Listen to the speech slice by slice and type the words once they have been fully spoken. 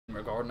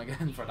recording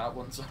again for that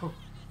one, so.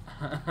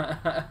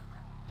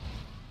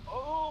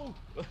 Oh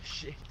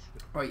shit.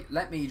 Right,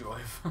 let me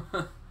drive.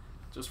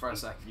 Just for a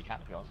sec. You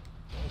can't be on.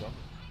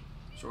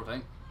 Sure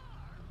thing.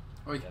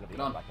 Right, get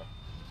on.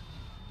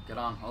 Get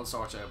on, I'll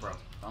sort you out, bro.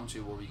 Don't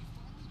you worry.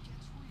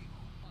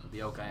 It'll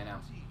be okay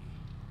now.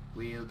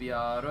 We'll be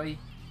alright.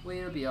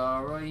 We'll be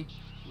alright.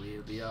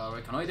 We'll be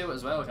alright. Can I do it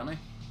as well, can I?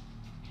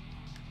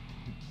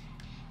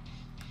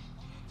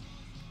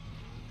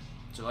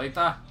 Do you like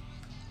that?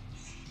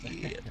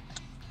 Yeah. Do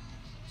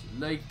you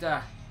like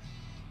that?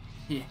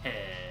 Yeah.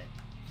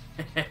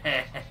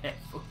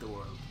 Fuck the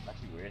world. It's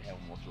actually weird how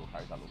much your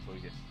character looks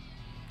like it.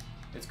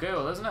 It's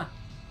cool, isn't it?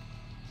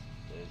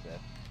 There's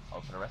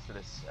oh, for the rest of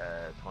this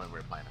time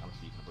we're playing, I'm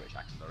speaking a British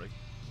accent, alright?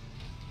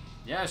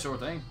 Yeah, sure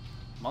thing.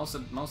 Most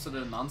of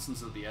the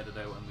nonsense will be edited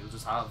out, and we'll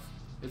just have.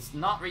 It's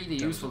not really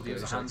useful to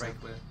use a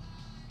handbrake with.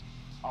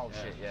 Oh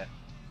shit, yeah.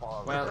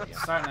 Oh, well,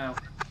 start now.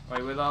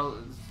 Right, we'll all.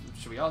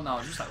 Should we all? No,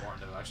 just let Warren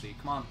do it. Actually,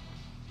 come on.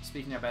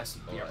 Speaking your best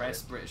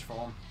British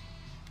form.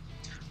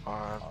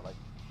 I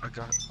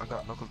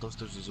got knuckle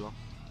dusters as well.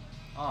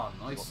 Oh,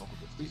 nice.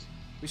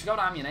 We should go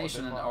to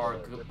ammunition and or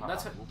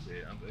let's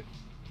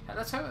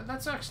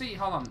actually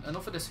hold on.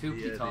 Enough of this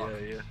hoopty talk.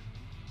 Yeah.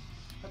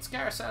 Let's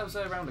get ourselves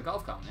around the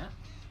golf cone, yeah.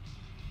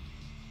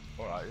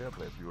 Alright, yeah,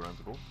 play a few rounds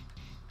ago.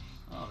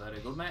 Oh, very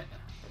good, mate.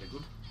 Very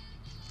good.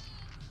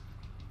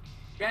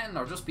 Again,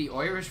 or just be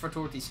Irish for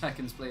 30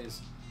 seconds,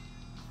 please.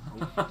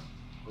 Oh.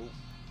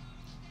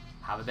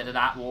 Have a bit of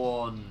that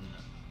one.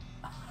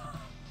 I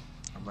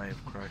may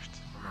have crashed.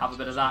 Have a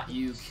bit of that,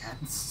 you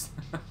cans.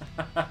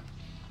 Well,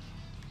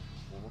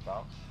 look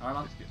out. Alright,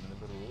 man. Just getting in the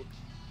middle of the road.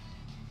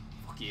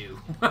 Fuck you.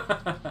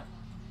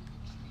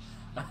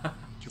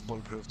 Do you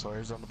bulletproof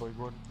tires on the bike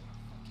run?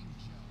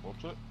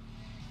 What's it?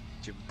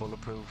 Do you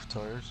bulletproof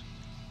tires?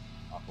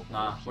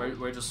 Nah,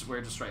 we're just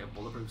straight up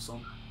bulletproof,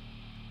 son.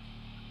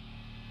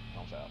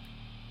 Don't say that.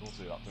 Don't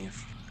say that.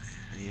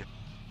 Yeah.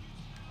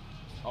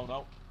 Oh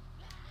no.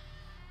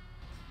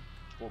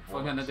 If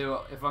I'm gonna do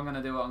it, I'm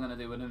gonna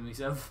do it in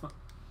myself.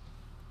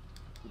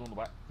 Get on the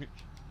back.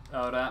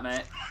 Oh, that,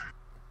 mate.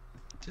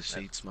 The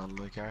seats smell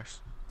like arse.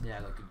 Yeah,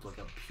 like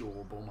a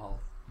pure bumhole.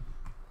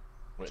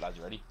 Right, lads,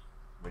 you ready?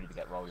 Ready to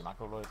get Rory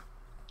McIlroy?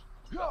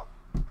 Yeah.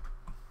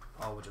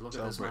 Oh, would you look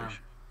So at this, British. man?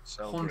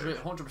 So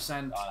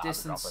 100%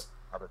 distance,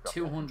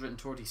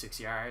 236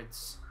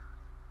 yards.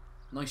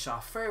 Nice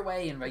shot.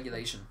 Fairway in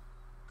regulation.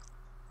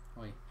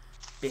 Right.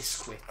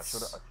 Biscuits. I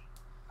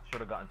should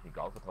have gotten into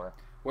golf attire.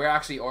 We're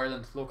actually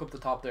Ireland. Look up the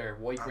top there.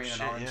 White, Oh, green,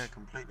 shit, and orange. yeah,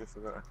 completely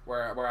forgot.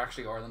 We're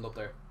actually Ireland up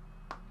there.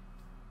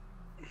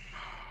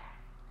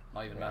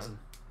 Not even messing.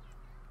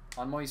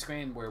 On my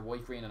screen, we're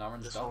white, green, and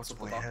orange This dots holds up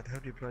my the top. head. How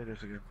do you play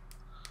this again?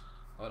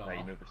 I don't No, know.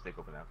 you move the stick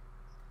up and down.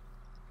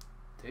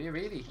 Do you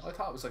really? I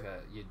thought it was like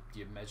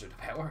you measure the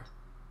power.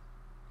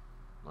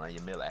 No,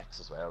 you mill X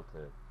as well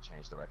to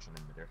change direction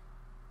in midair.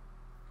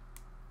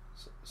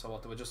 So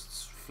what? Do we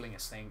just fling a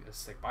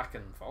stick back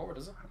and forward?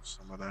 Is it? Have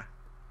some of that.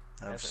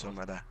 Have some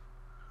of that.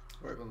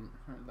 Right, well,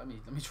 let me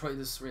try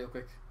this real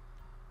quick.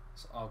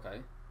 So,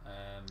 okay.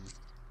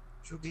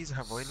 Should these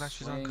have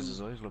eyelashes on? Because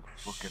his eyes look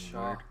fucking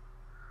weird.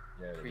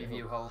 Yeah,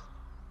 Preview hole.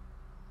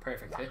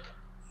 Perfect hit.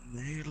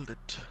 Nailed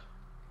it.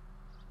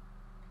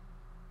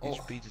 Oh.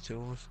 Each beat the two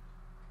of us.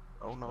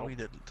 Oh no, he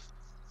didn't.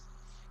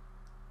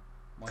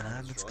 Mine And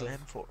has it's drive. Glenn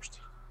first.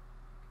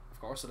 Of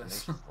course it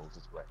is. Nation holds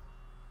its way.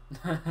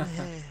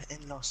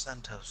 In Los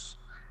Santos.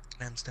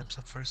 Glenn steps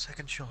up for a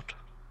second shot.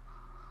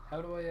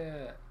 How do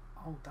I?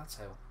 Oh, that's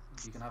how.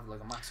 You can have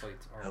like a max height.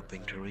 Or,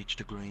 Helping to reach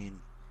the green.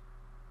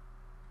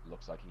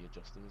 Looks like he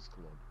adjusted his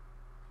club.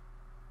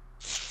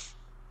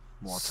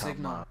 What's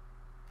Signal. up,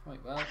 Right,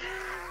 well,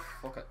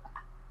 fuck it.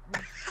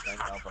 Thank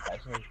God for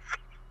passion.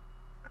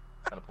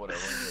 Gonna put it in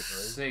here,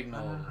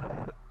 Signal.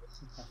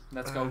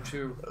 Let's go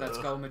to. Let's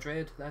go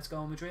Madrid. Let's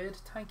go Madrid.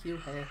 Thank you.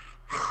 Hey.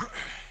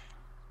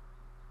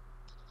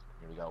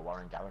 Here we go,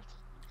 Warren Garrett.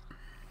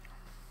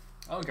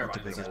 I don't care man?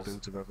 The about biggest anything else.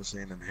 boots I've ever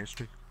seen in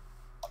history.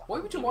 Why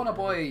would you want to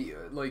buy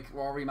like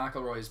Rory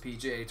McIlroy's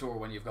PGA Tour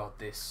when you've got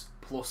this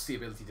plus the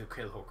ability to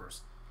kill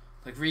hookers?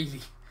 Like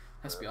really?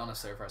 Let's be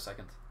honest there for a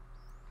second.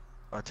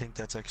 I think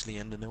that's actually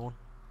in the new one.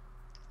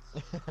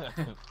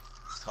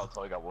 It's called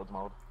Tiger Woods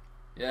mode.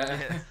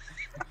 Yeah.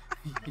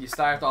 You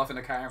start off in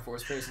a car in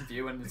first person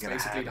view and it's You get a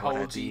basically the hard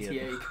whole one idea.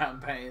 GTA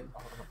campaign.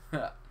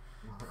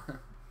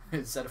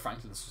 Instead of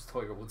Franklin, it's just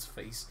Tiger Woods'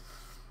 face.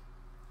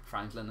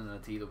 Franklin in a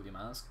TW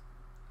mask.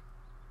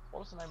 What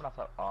was the name of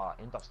that?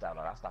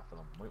 Interstellar, that's that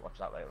film. We might watch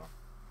that later on.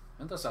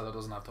 Interstellar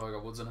doesn't have Tiger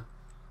Woods in it.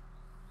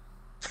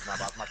 No,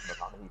 but Matthew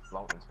McConaughey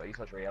floating in space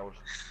for 3 hours.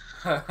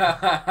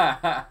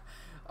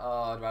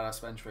 Oh, I'd rather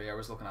spend 3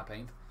 hours looking at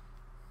paint.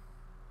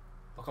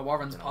 Look at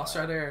Warren's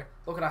posture there.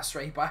 Look at that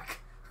straight back.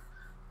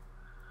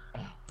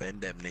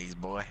 Bend them knees,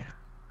 boy.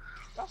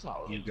 That's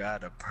not You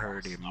got a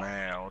pretty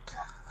mouth.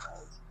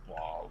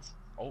 Balls.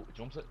 Oh, it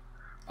jumps it.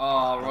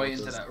 Oh, right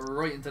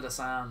into the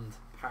sand.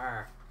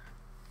 Par.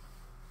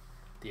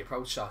 The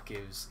approach shot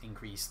gives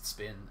increased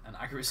spin and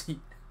accuracy.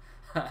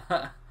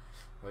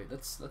 Right,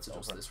 let's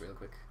adjust this real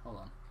quick. Hold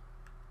on.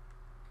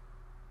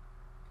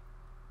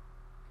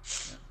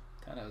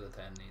 10 out of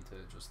 10 need to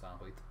adjust that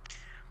height.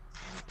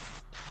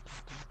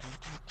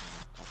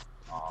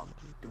 I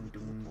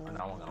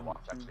know I'm gonna watch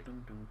actually.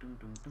 I'm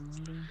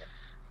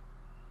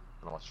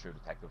gonna watch True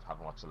Detective.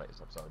 Haven't watched the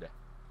latest episode yet.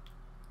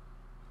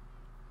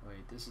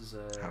 Wait, this is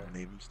Haven't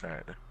even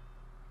started.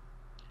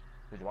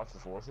 Did you watch the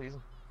 4th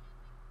season?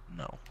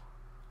 No.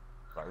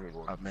 Very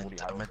good. I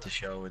meant the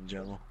show in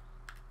general.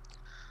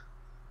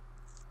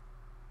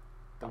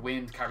 the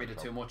wind carried it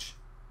too much.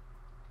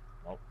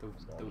 Nope.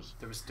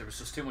 There was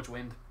just too much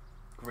wind.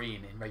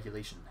 Green in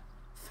regulation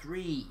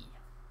 3.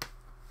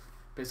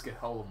 Biscuit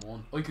hole in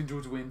 1. I can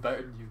judge wind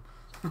better than you.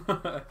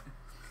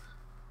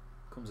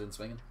 Comes in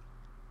swinging.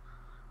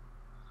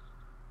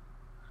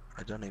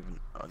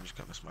 I'm just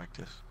gonna smack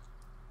this.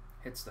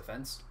 Hits the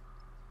fence.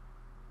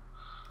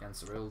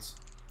 Against the rules.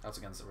 That's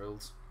against the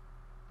rules.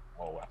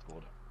 Oh, that's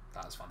good.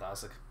 That is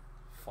fantastic.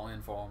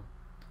 Fine form.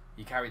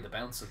 You carried the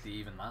bounce of the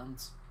even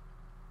mans.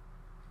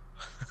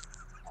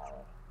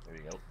 Oh, there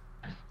you go.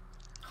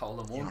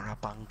 Hole in 1. You're a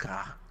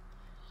bunker.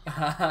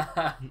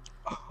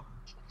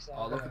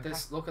 Oh, look at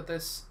this! Look at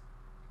this!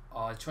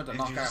 Oh, I tried to Did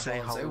knock you our just say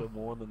balls hole out. in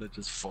 1 and it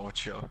just fought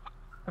shot?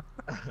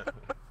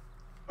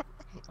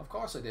 Of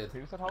course I did.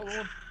 Who's that hole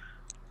in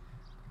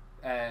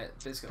 1?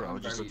 Biscuit, Bro, I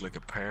I'm just very, look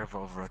like a perv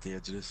over at the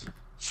edge of this.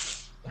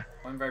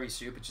 I'm very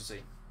stupid, you see.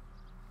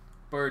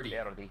 Birdie.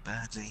 Birdie.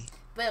 Birdie.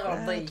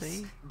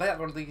 Birdies.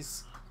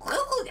 Birdies.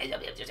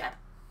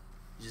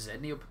 You just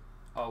head me up.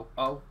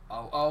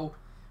 Oh.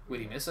 Will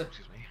he miss it?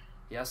 Excuse me.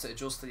 He has to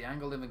adjust to the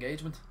angle of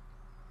engagement.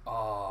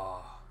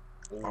 Oh.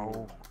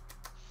 Oh.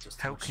 Just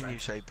too How much can you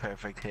strength. say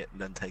perfect hit and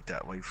then take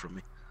that away from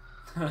me?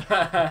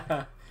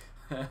 I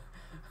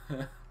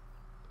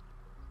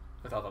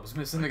thought that was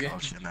missing again. Oh,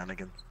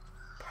 shenanigans.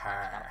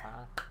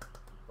 Par.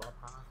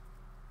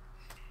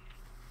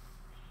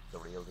 The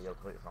real deal.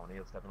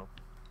 O'Neil stepping up.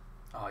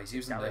 Oh, he's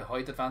using the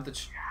height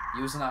advantage.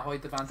 Using that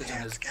height advantage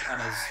and his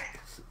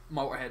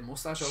motorhead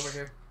mustache over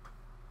here.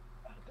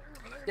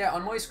 Yeah,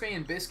 on my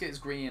screen, Biscuit is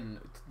green,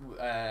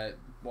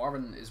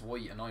 Warren is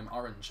white, and I'm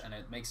orange, and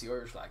it makes the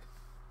Irish flag.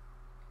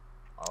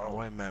 Oh,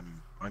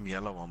 I'm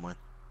yellow on mine.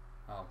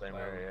 Oh, Same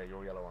well, way, yeah,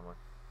 you're yellow on mine.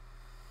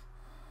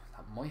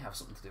 that might have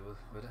something to do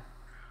with it.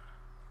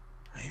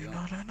 Are you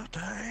not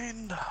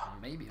entertained?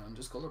 Maybe I'm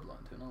just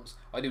colourblind, who knows?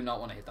 I do not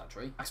want to hit that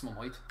tree. Maximum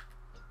height.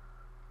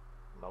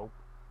 Nope.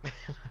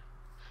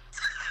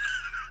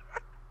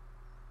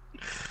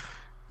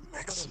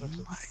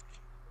 Maximum height.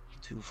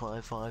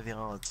 255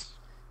 yards.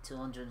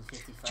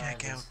 255.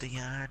 Check out the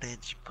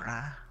yardage,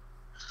 brah.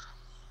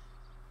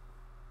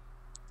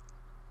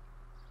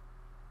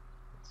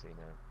 Let's see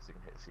now. See if we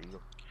can hit a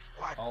seagull.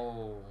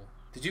 Oh.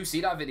 Did you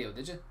see that video,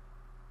 did you?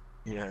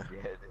 Yeah. Yeah,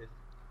 it did.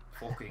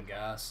 Fucking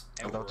gas.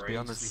 Although to be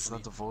honest, Outrageously it's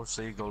not the first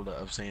seagull that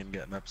I've seen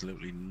getting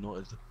absolutely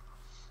nutted.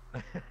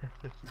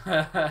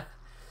 funny.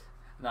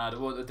 Nah,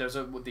 there's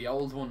the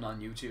old one on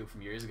YouTube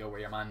from years ago where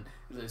your man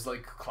is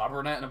like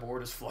clobbering it and a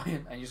board is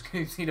flying and you just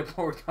can see the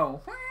board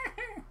go.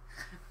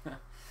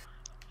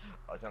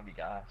 I was gonna be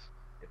gas.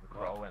 If a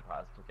crow went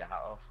past, took your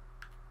hat off.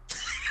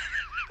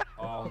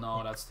 Oh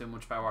no, that's too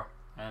much power.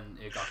 And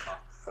it got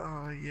caught.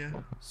 Oh, yeah.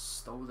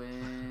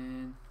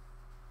 Stolen.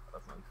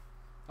 That's nice.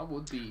 That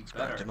would be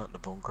Glad better. you're not in the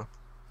bunker.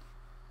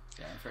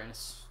 Yeah, in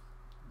fairness,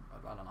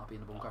 I'd rather not be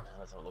in the bunker. Oh,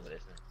 that's what I love it,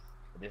 isn't it?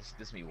 But this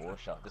is my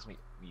worst shot. This is my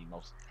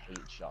most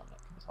hated shot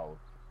in this whole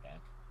game.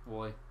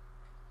 Why? I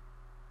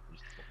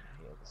just fucking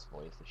hate this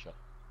voice, the shot.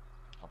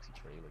 Toxic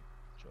tree, like,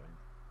 join.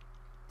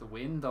 The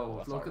wind though,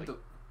 that's look at alright. the...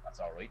 That's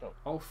alright though.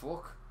 Oh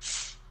fuck.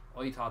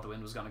 I thought the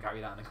wind was going to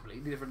carry that in a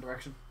completely different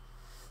direction.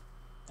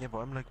 Yeah, but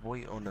I'm like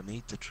white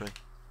underneath the tree.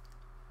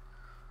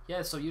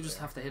 Yeah, so you just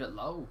have to hit it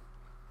low.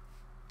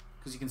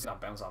 Because you can see that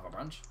bounce off a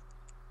branch.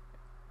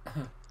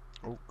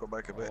 Oh, go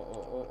back a bit.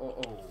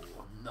 Oh,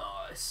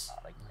 nice.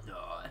 Like,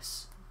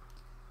 Nice.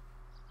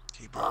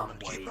 Keep rolling,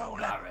 keep Wade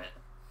rolling. Barrett.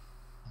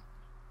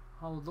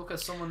 Oh, look at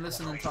someone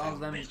listening to all of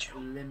them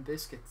Limb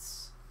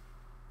Biscuits.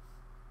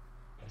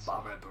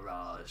 Barrett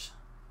Barrage.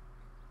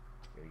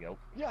 here we go.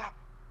 Yeah.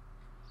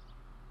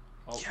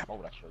 Oh. Yeah.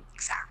 Oh, that's true.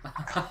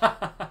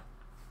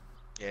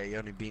 Yeah, he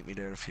only beat me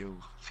there a few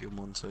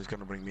months, so he's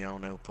gonna bring me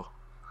on out, but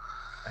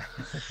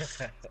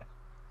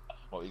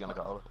What are you gonna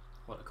call it?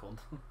 What a cunt.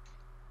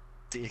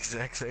 the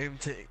exact same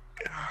thing.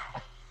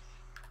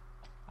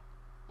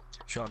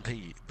 Sean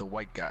T, the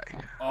white guy.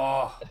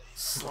 Oh,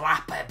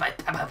 slap it.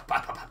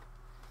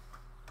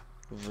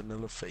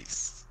 Vanilla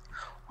face.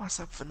 What's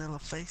up, vanilla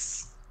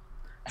face?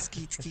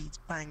 Skeet skeet,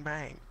 bang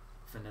bang.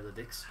 Vanilla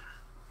dicks.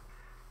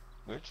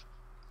 Which?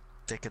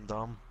 Dick and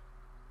Dom.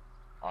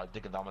 Oh,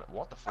 Dick and Dominant.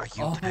 What the Are fuck?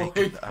 you Oh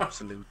taking my the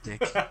absolute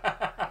dick?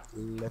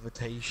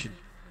 Levitation.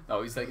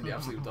 No, he's taking the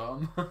absolute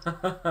dom.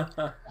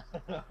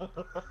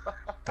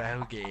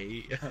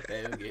 Bogey.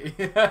 Okay.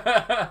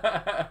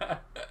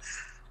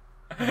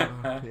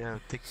 Yeah,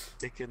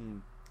 dick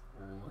and...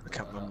 I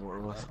can't remember what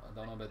it was. I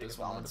don't know about Dick this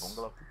and Dom one. in the That's...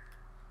 bungalow.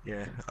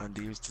 Yeah, and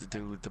he used to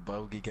do the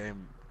bogey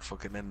game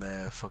fucking in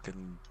there,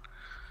 fucking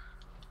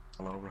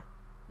all over.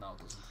 No,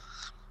 it doesn't.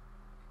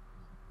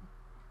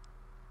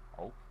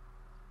 Oh.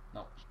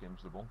 No. Just get him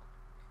to the bunk.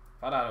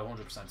 If I'd had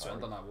 100%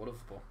 strength on that, I would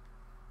have, but...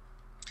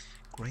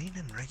 Green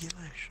in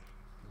regulation.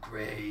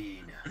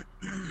 Green.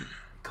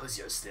 Because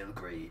you're still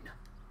green.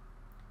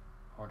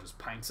 Or just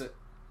panks it.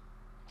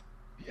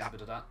 Yeah. A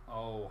bit of that.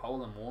 Oh,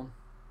 hole in one.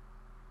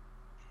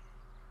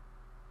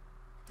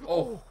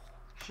 Oh!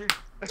 Shoot.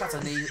 That's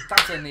a knee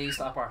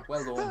slapper.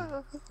 Well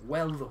done.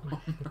 Well done.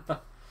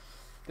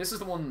 This is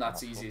the one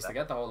that's easiest to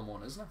get, the hole in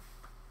one, isn't it?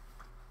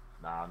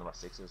 Nah, number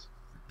 6 is.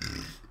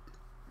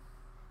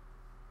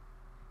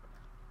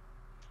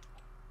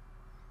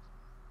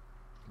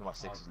 Number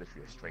 6 is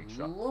literally a straight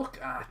shot. Look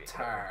at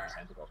her.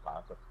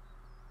 It.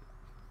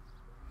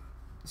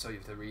 So you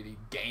have to really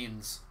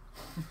gains.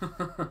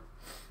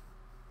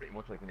 Pretty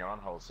much like when you're on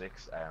hole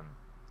 6,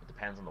 it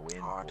depends on the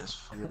wind. Oh, just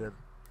fucking.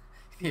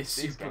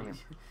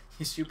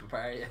 You super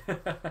power, yeah.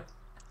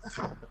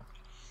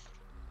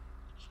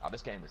 Oh,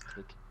 this game is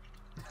thick.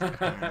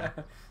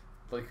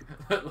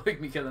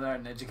 like me killing art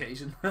in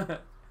education.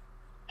 Your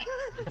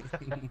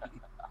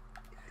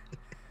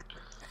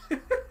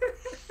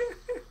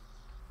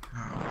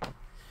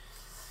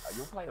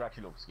player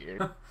actually looks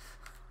scared.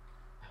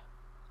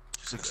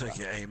 Just looks like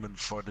you're aiming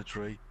for the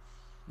tree.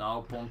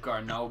 No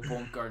bunker, no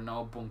bunker,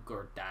 no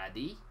bunker,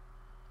 daddy.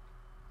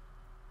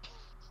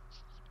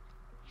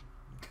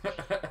 You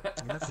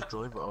have to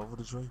drive it over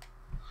the tree.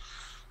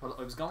 Well,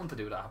 I was going to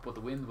do that, but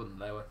the wind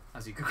wouldn't allow it,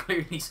 as you could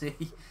clearly see.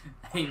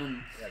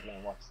 Aiming. Yeah,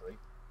 Glenn, watch the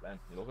Glenn,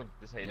 you looking?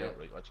 This is how you do it,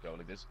 right? Watch you go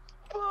like this.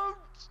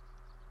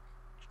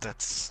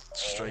 That's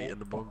straight in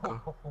the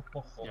bunker.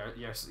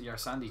 Your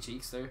sandy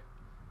cheeks there.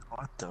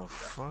 What the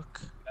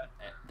fuck?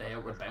 The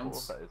outward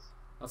bounce.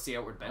 That's the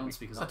outward bounce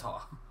because I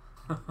thought.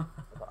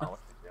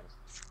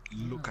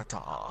 Look at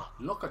that.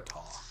 Look at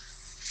that.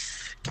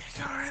 Kick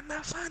her in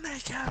the funny,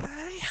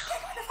 Kelly. Kick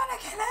her in the funny,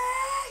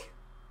 Kelly.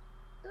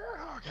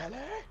 Oh,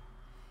 Kelly.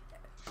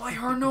 By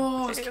her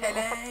nose,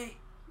 Kelly.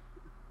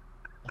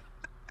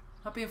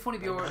 Not being funny,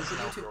 but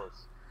YouTube.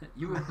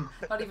 You were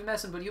not even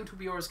messing, but YouTube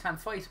viewers can't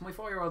fight. My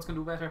 4-year-olds can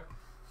do better.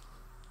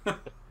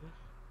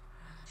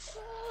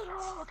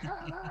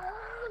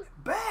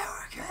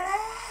 Bear,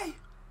 Kelly.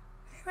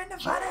 You're in the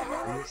funny,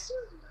 Kelly.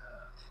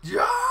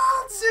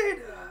 John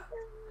Cena.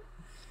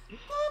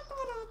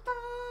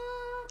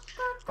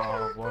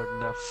 Oh, wasn't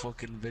that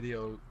fucking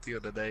video the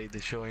other day,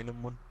 the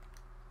Shining one?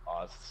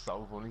 Oh, it's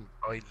so funny.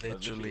 I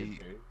literally,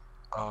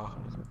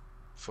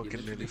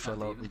 fucking nearly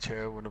fell out my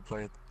chair when I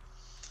played.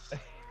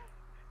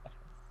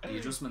 The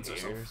adjustments are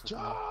so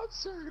John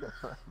Cena.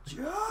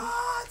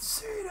 John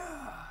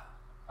Cena.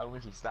 And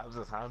when he stabs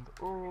his hand,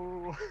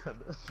 oh.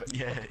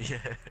 Yeah.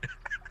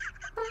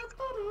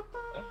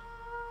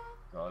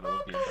 God, that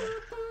was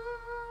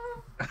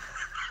good.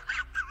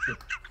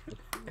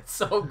 It's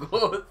so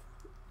good.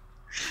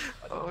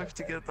 Oh, I have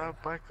to get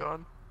that back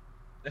on.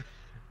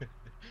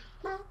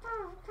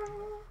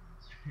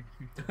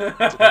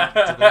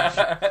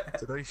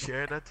 Did I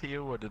share that to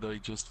you, or did I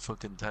just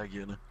fucking tag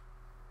you in it?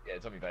 Yeah,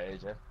 it's on my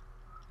page, yeah.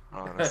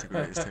 Oh, that's the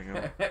greatest thing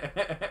ever.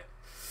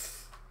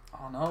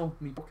 Oh no,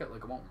 me bucket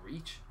like I won't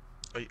reach.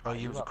 I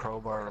use a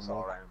crowbar and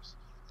more.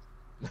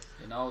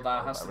 You know,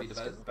 that has to be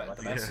the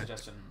best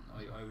suggestion.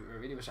 I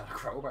really wish I had a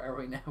crowbar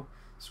right now.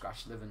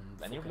 Scratch living.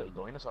 Then you have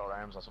little dinosaur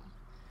arms or something.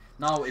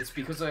 No, it's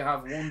because I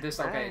have one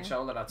dislocated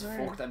shoulder that's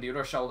fucked and the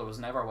other shoulder was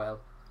never well.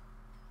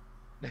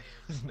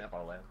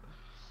 Never well.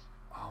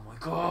 Oh my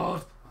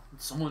god!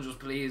 Someone just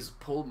please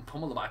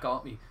pummel the back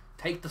off me.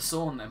 Take the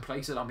sun and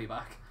place it on me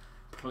back.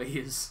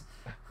 Please.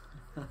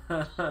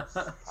 That's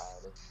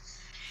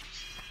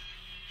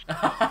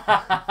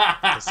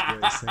the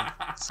greatest thing.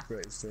 That's the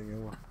greatest thing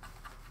ever.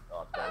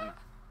 God,